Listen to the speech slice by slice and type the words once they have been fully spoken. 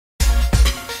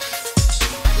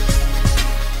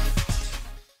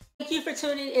for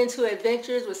tuning into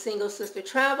Adventures with Single Sister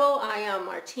Travel. I am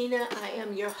Martina. I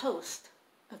am your host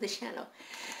of the channel.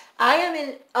 I am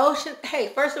in Ocean. Hey,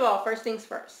 first of all, first things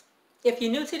first. If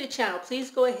you're new to the channel,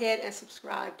 please go ahead and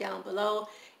subscribe down below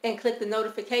and click the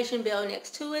notification bell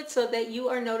next to it so that you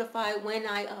are notified when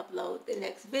I upload the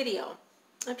next video.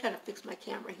 I'm trying to fix my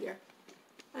camera here.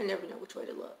 I never know which way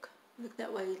to look. Look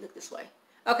that way, look this way.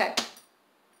 Okay.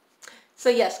 So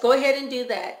yes, go ahead and do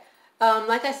that.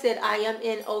 Like I said, I am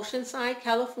in Oceanside,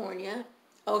 California.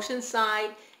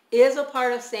 Oceanside is a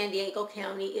part of San Diego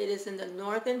County. It is in the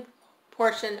northern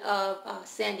portion of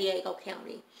San Diego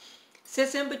County.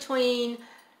 Sits in between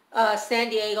San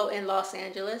Diego and Los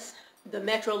Angeles. The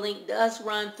MetroLink does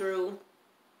run through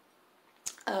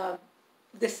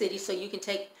the city, so you can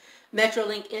take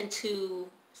MetroLink into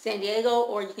San Diego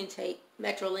or you can take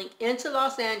MetroLink into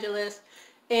Los Angeles.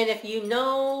 And if you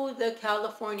know the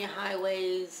California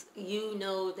highways, you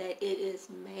know that it is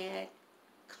mad,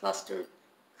 clustered,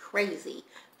 crazy.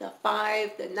 The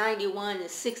 5, the 91, the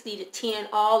 60, the 10,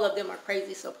 all of them are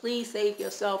crazy. So please save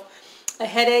yourself a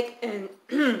headache and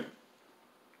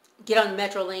get on the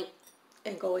MetroLink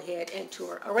and go ahead and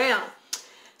tour around.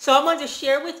 So I wanted to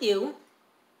share with you,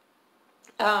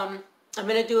 I'm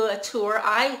going to do a tour.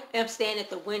 I am staying at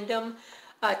the Wyndham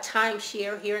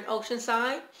timeshare here in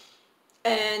Oceanside.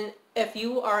 And if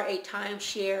you are a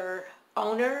timeshare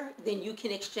owner, then you can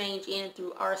exchange in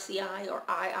through RCI or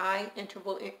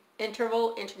II,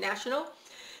 Interval International.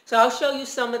 So I'll show you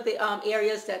some of the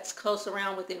areas that's close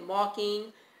around within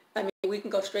walking. I mean, we can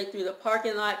go straight through the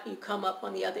parking lot. You come up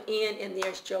on the other end, and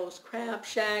there's Joe's Crab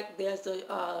Shack. There's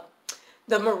the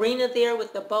Marina there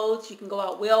with the boats. You can go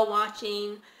out whale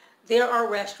watching. There are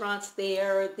restaurants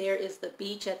there. There is the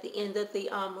beach at the end of the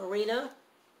Marina.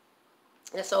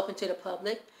 That's open to the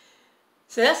public.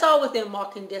 So that's all within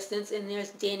walking distance. And there's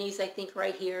Denny's, I think,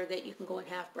 right here that you can go and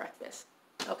have breakfast.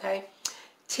 Okay.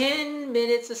 10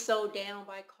 minutes or so down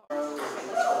by car.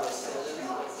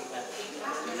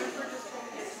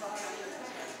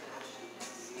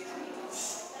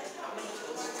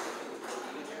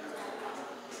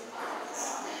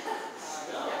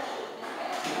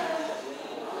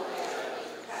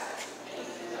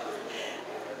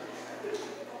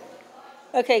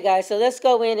 Okay, guys, so let's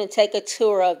go in and take a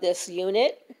tour of this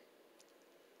unit.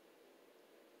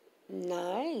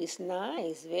 Nice,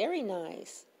 nice, very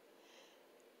nice.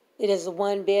 It is a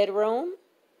 1-bedroom,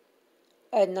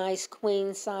 a nice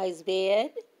queen-size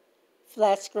bed,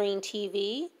 flat screen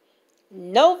TV,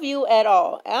 no view at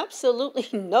all, absolutely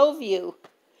no view,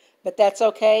 but that's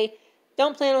okay.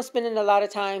 Don't plan on spending a lot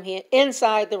of time here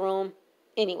inside the room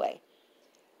anyway.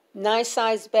 Nice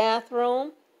sized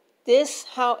bathroom. This,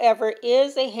 however,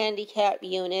 is a handicap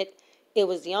unit. It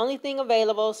was the only thing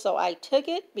available, so I took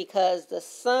it because the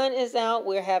sun is out.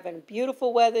 We're having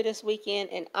beautiful weather this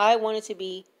weekend, and I wanted to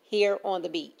be here on the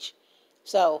beach.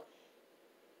 So,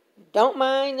 don't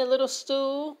mind the little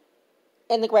stool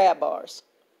and the grab bars.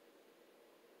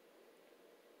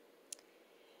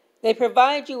 They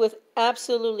provide you with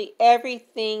absolutely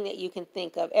everything that you can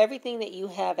think of. Everything that you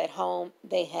have at home,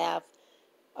 they have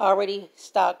already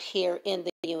stocked here in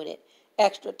the unit.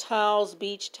 Extra towels,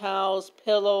 beach towels,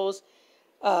 pillows,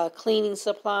 cleaning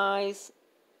supplies,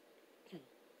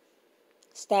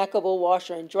 stackable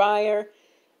washer and dryer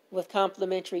with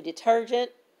complimentary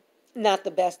detergent. Not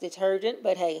the best detergent,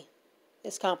 but hey,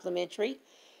 it's complimentary.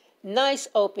 Nice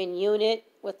open unit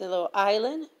with a little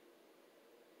island.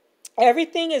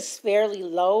 Everything is fairly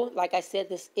low. Like I said,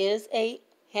 this is a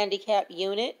handicap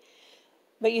unit.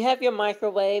 But you have your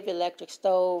microwave, electric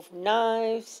stove,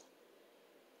 knives.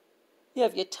 You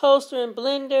have your toaster and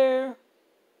blender.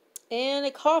 And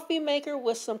a coffee maker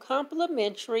with some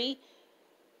complimentary.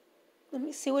 Let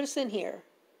me see what is in here.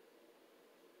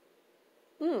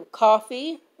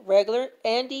 Coffee, regular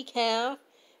and decaf.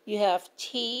 You have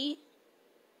tea,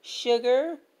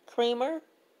 sugar, creamer.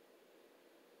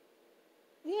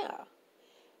 Yeah.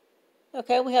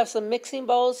 Okay, we have some mixing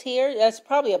bowls here. That's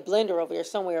probably a blender over here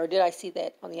somewhere. Or did I see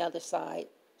that on the other side?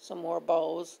 Some more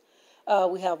bowls.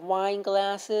 We have wine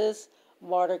glasses,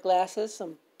 water glasses,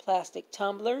 some plastic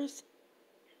tumblers.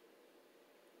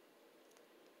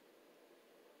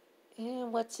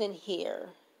 And what's in here?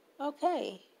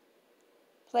 Okay.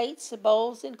 Plates,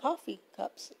 bowls, and coffee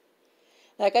cups.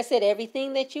 Like I said,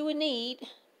 everything that you would need.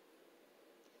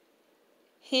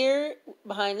 Here,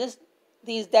 behind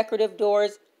these decorative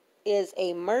doors, is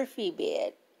a Murphy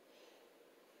bed.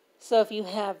 So if you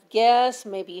have guests,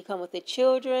 maybe you come with the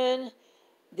children,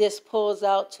 this pulls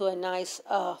out to a nice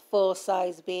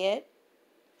full-size bed.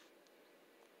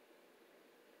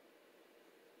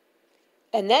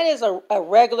 And that is a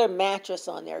regular mattress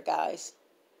on there, guys.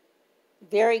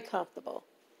 Very comfortable.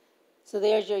 So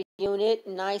there's your unit,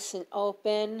 nice and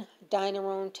open, dining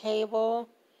room table,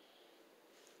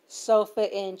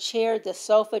 sofa and chair. The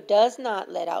sofa does not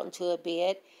let out into a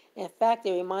bed. In fact,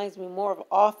 it reminds me more of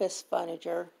office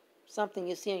furniture, something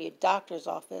you see in your doctor's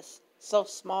office. So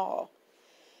small.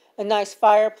 A nice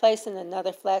fireplace and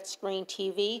another flat screen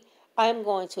TV. I'm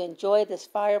going to enjoy this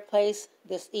fireplace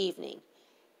this evening.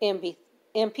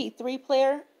 MP3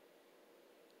 player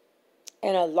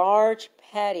and a large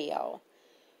patio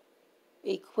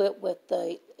equipped with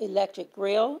the electric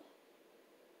grill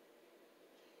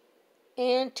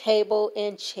and table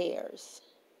and chairs.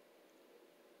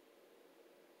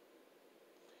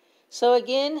 So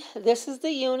again, this is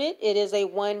the unit. It is a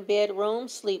 1-bedroom,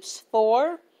 sleeps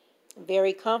 4,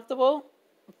 very comfortable,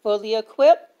 fully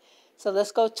equipped. So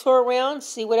let's go tour around,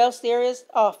 see what else there is to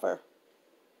offer.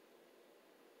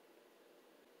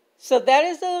 So that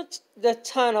is the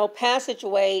tunnel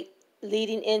passageway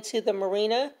leading into the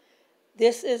marina.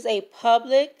 This is a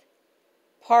public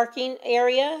parking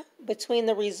area between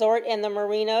the resort and the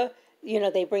marina. You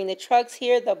know, they bring the trucks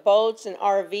here, the boats and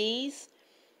RVs.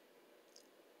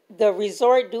 The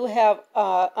resort do have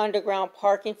underground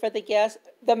parking for the guests.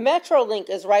 The MetroLink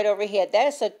is right overhead. That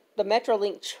is the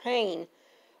MetroLink train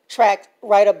track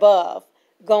right above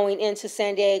going into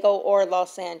San Diego or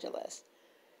Los Angeles.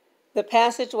 The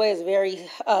passageway is very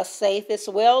safe. It's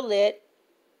well lit.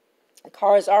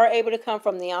 Cars are able to come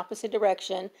from the opposite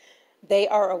direction. They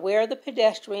are aware of the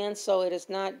pedestrians, so it is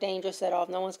not dangerous at all.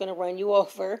 No one's going to run you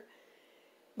over.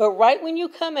 But right when you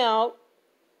come out,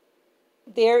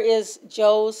 there is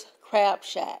Joe's Crab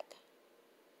Shack.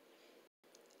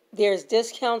 There's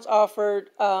discounts offered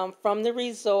from the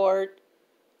resort.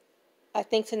 I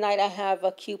think tonight I have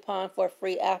a coupon for a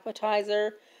free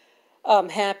appetizer.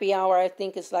 Happy hour, I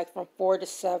think, is like from 4 to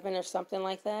 7 or something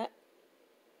like that.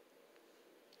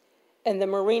 And the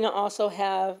marina also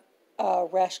have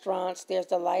restaurants. There's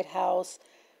the Lighthouse,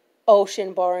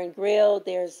 Ocean Bar and Grill.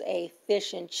 There's a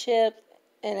fish and chip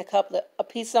and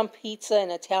some pizza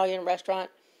and Italian restaurant.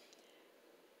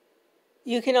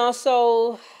 You can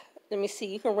also, let me see,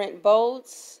 you can rent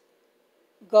boats,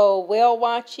 go whale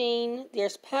watching.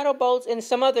 There's paddle boats and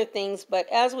some other things.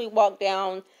 But as we walk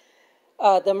down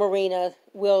the marina,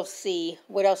 we'll see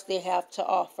what else they have to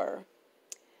offer.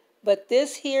 But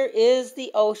this here is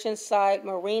the Oceanside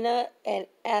Marina, and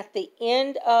at the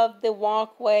end of the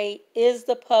walkway is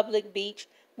the public beach.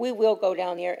 We will go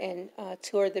down there and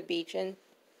tour the beach and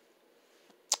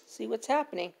see what's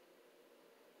happening.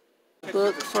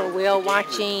 Book for whale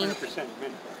watching.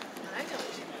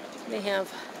 They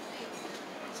have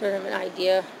sort of an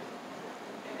idea.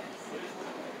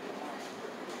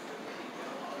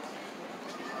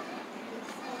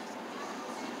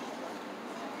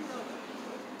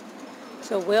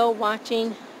 So whale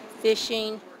watching,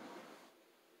 fishing.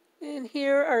 And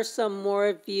here are some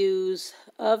more views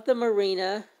of the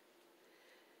marina.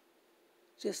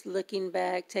 Just looking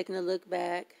back, taking a look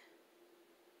back.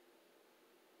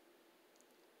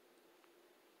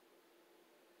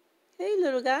 Hey,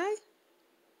 little guy.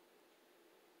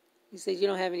 He says you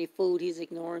don't have any food. He's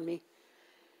ignoring me.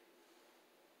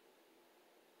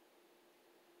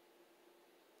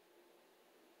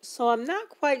 So I'm not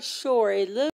quite sure. It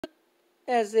looks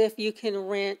as if you can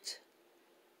rent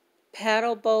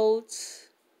paddle boats,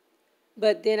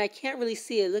 but then I can't really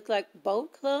see it. It looked like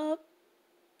boat club.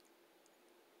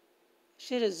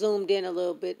 Should have zoomed in a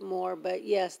little bit more, but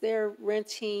yes, they're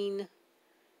renting,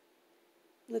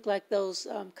 look like those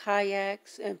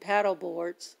kayaks and paddle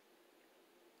boards.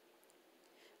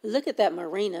 Look at that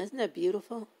marina. Isn't that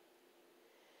beautiful?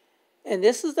 And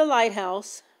this is the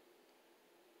lighthouse.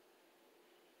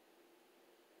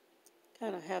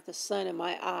 Kind of have the sun in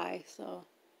my eye, so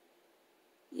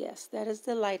yes, that is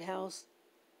the lighthouse.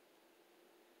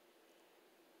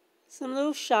 Some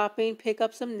little shopping, pick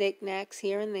up some knickknacks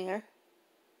here and there.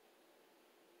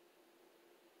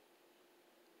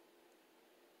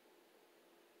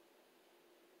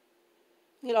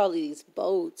 Look at all these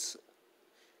boats,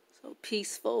 so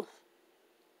peaceful.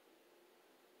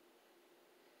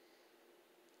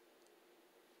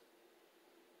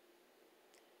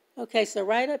 Okay, so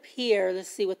right up here, let's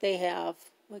see what they have.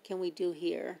 What can we do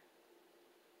here?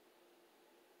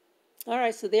 All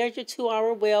right, so there's your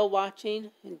 2-hour whale watching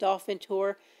and dolphin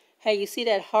tour. Hey, you see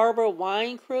that harbor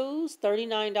wine cruise?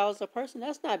 $39 a person.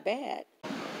 That's not bad.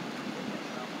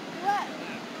 What?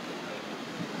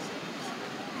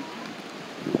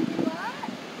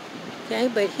 Okay,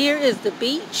 but here is the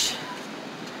beach.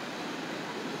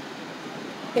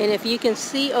 And if you can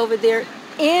see over there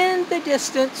in the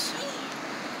distance,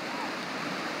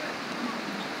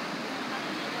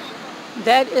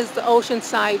 That is the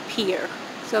Oceanside Pier.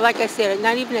 So like I said,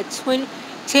 not even a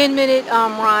 10-minute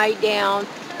ride down.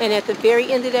 And at the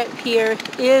very end of that pier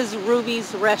is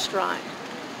Ruby's Restaurant.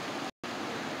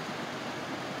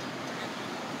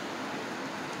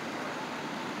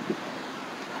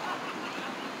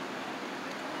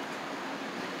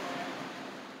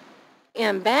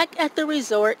 And back at the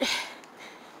resort,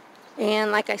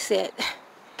 and like I said,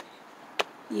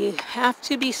 you have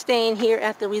to be staying here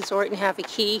at the resort and have a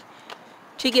key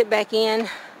to get back in,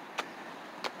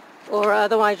 or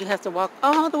otherwise you have to walk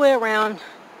all the way around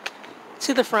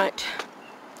to the front.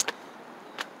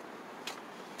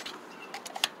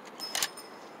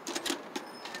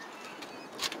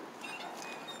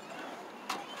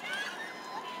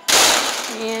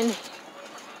 And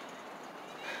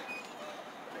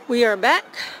we are back.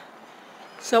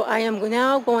 So I am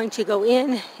now going to go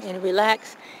in and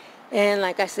relax. And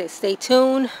like I said, stay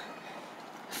tuned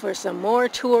for some more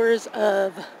tours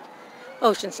of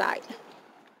Oceanside.